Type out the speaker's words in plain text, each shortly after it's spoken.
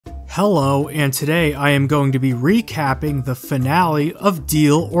Hello, and today I am going to be recapping the finale of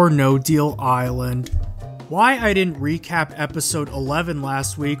Deal or No Deal Island. Why I didn't recap episode 11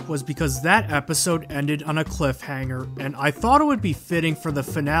 last week was because that episode ended on a cliffhanger, and I thought it would be fitting for the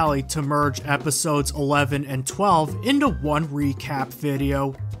finale to merge episodes 11 and 12 into one recap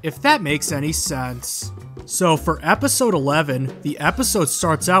video, if that makes any sense. So for episode 11, the episode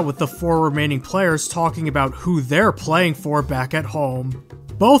starts out with the 4 remaining players talking about who they're playing for back at home.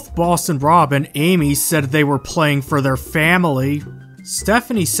 Both Boston Rob and Amy said they were playing for their family.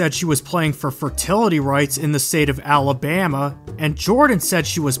 Stephanie said she was playing for fertility rights in the state of Alabama, and Jordan said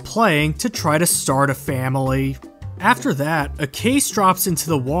she was playing to try to start a family. After that, a case drops into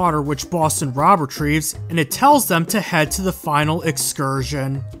the water which Boston Rob retrieves, and it tells them to head to the final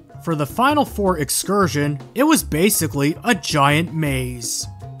excursion. For the final 4 excursion, it was basically a giant maze.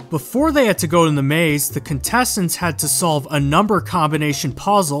 Before they had to go to the maze, the contestants had to solve a number combination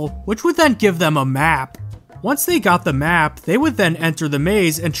puzzle, which would then give them a map. Once they got the map, they would then enter the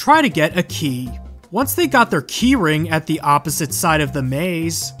maze and try to get a key. Once they got their key ring at the opposite side of the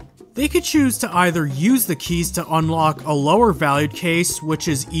maze, they could choose to either use the keys to unlock a lower valued case, which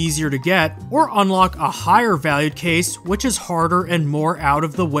is easier to get, or unlock a higher valued case, which is harder and more out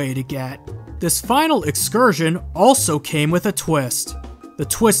of the way to get. This final excursion also came with a twist. The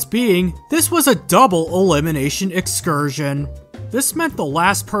twist being, this was a double elimination excursion. This meant the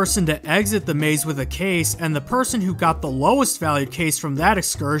last person to exit the maze with a case and the person who got the lowest valued case from that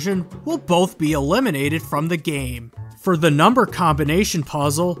excursion will both be eliminated from the game. For the number combination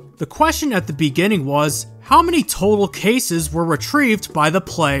puzzle, the question at the beginning was, how many total cases were retrieved by the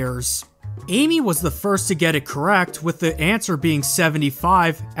players? Amy was the first to get it correct, with the answer being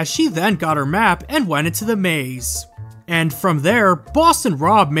 75, as she then got her map and went into the maze. And from there, Boston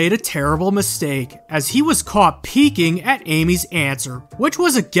Rob made a terrible mistake, as he was caught peeking at Amy's answer, which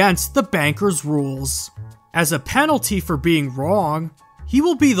was against the banker's rules. As a penalty for being wrong, he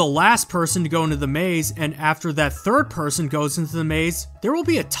will be the last person to go into the maze, and after that third person goes into the maze, there will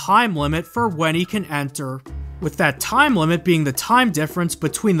be a time limit for when he can enter, with that time limit being the time difference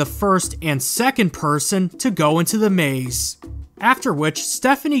between the first and second person to go into the maze. After which,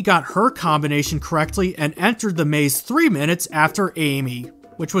 Stephanie got her combination correctly and entered the maze 3 minutes after Amy,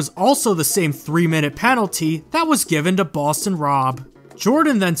 which was also the same 3-minute penalty that was given to Boston Rob.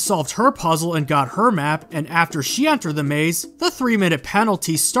 Jordan then solved her puzzle and got her map, and after she entered the maze, the 3-minute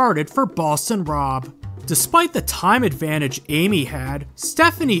penalty started for Boston Rob. Despite the time advantage Amy had,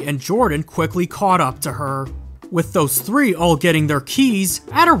 Stephanie and Jordan quickly caught up to her, with those 3 all getting their keys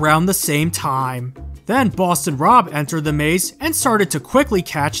at around the same time. Then Boston Rob entered the maze and started to quickly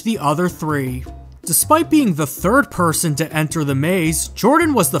catch the other 3. Despite being the third person to enter the maze,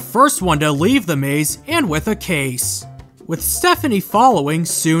 Jordan was the first one to leave the maze and with a case, with Stephanie following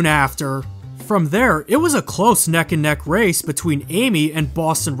soon after. From there, it was a close neck-and-neck race between Amy and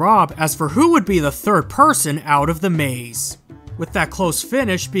Boston Rob as for who would be the third person out of the maze, with that close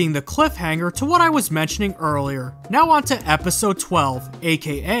finish being the cliffhanger to what I was mentioning earlier. Now on to episode 12,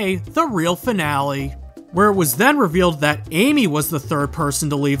 aka the real finale, where it was then revealed that Amy was the third person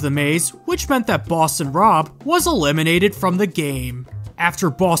to leave the maze, which meant that Boston Rob was eliminated from the game. After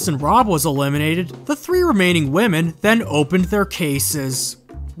Boston Rob was eliminated, the 3 remaining women then opened their cases,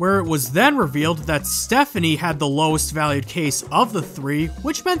 where it was then revealed that Stephanie had the lowest valued case of the 3,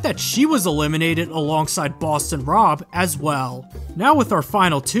 which meant that she was eliminated alongside Boston Rob as well. Now with our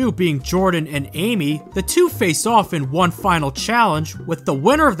final 2 being Jordan and Amy, the 2 faced off in one final challenge, with the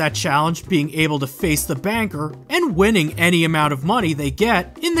winner of that challenge being able to face the banker and winning any amount of money they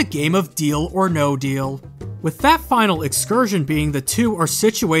get in the game of Deal or No Deal. With that final excursion being the 2 are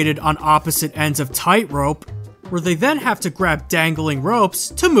situated on opposite ends of tightrope, where they then have to grab dangling ropes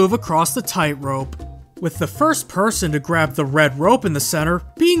to move across the tightrope, with the first person to grab the red rope in the center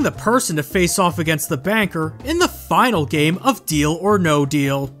being the person to face off against the banker in the final game of Deal or No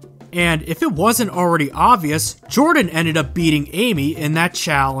Deal. And if it wasn't already obvious, Jordan ended up beating Amy in that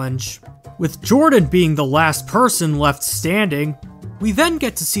challenge. With Jordan being the last person left standing, we then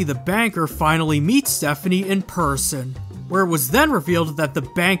get to see the banker finally meet Stephanie in person, where it was then revealed that the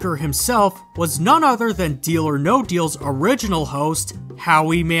banker himself was none other than Deal or No Deal's original host,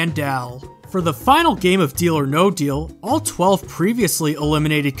 Howie Mandel. For the final game of Deal or No Deal, all 12 previously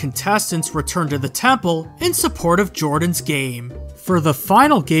eliminated contestants returned to the temple in support of Jordan's game. For the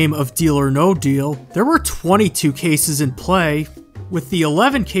final game of Deal or No Deal, there were 22 cases in play, with the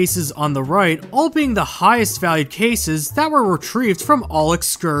 11 cases on the right all being the highest valued cases that were retrieved from all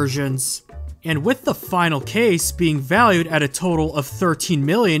excursions. And with the final case being valued at a total of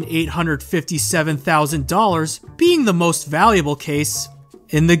 $13,857,000 being the most valuable case,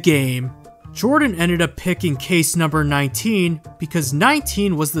 in the game. Jordan ended up picking case number 19 because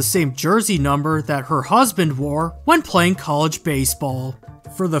 19 was the same jersey number that her husband wore when playing college baseball.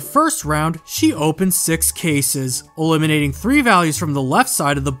 For the first round, she opened 6 cases, eliminating 3 values from the left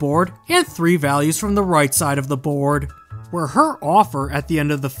side of the board and 3 values from the right side of the board, where her offer at the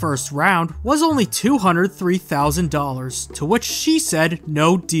end of the first round was only $203,000, to which she said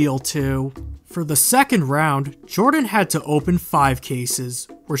no deal to. For the second round, Jordan had to open 5 cases,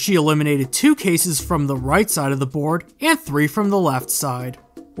 where she eliminated 2 cases from the right side of the board and 3 from the left side,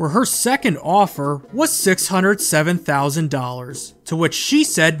 where her second offer was $607,000, to which she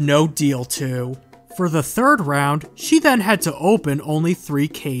said no deal to. For the third round, she then had to open only 3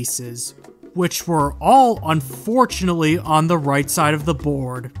 cases, which were all unfortunately on the right side of the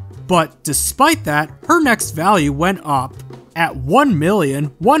board. But despite that, her next value went up at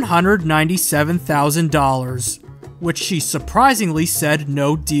 $1,197,000, which she surprisingly said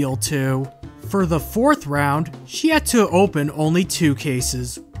no deal to. For the fourth round, she had to open only 2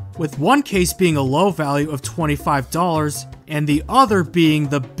 cases, with one case being a low value of $25 and the other being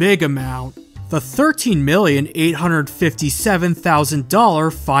the big amount, the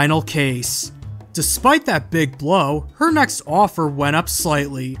 $13,857,000 final case. Despite that big blow, her next offer went up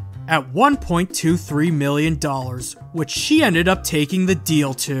slightly, at $1.23 million, which she ended up taking the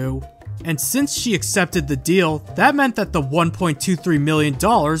deal to. And since she accepted the deal, that meant that the $1.23 million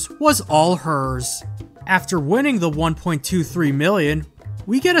was all hers. After winning the $1.23 million,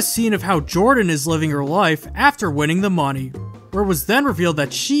 we get a scene of how Jordan is living her life after winning the money, where it was then revealed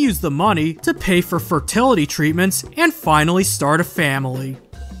that she used the money to pay for fertility treatments and finally start a family.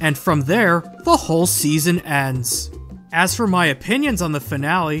 And from there, the whole season ends. As for my opinions on the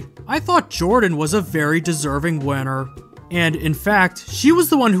finale, I thought Jordan was a very deserving winner. And in fact, she was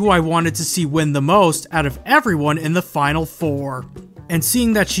the one who I wanted to see win the most out of everyone in the final 4. And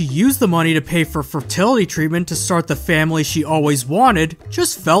seeing that she used the money to pay for fertility treatment to start the family she always wanted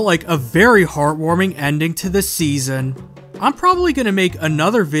just felt like a very heartwarming ending to the season. I'm probably going to make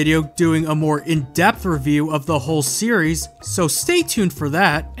another video doing a more in-depth review of the whole series, so stay tuned for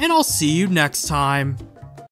that, and I'll see you next time.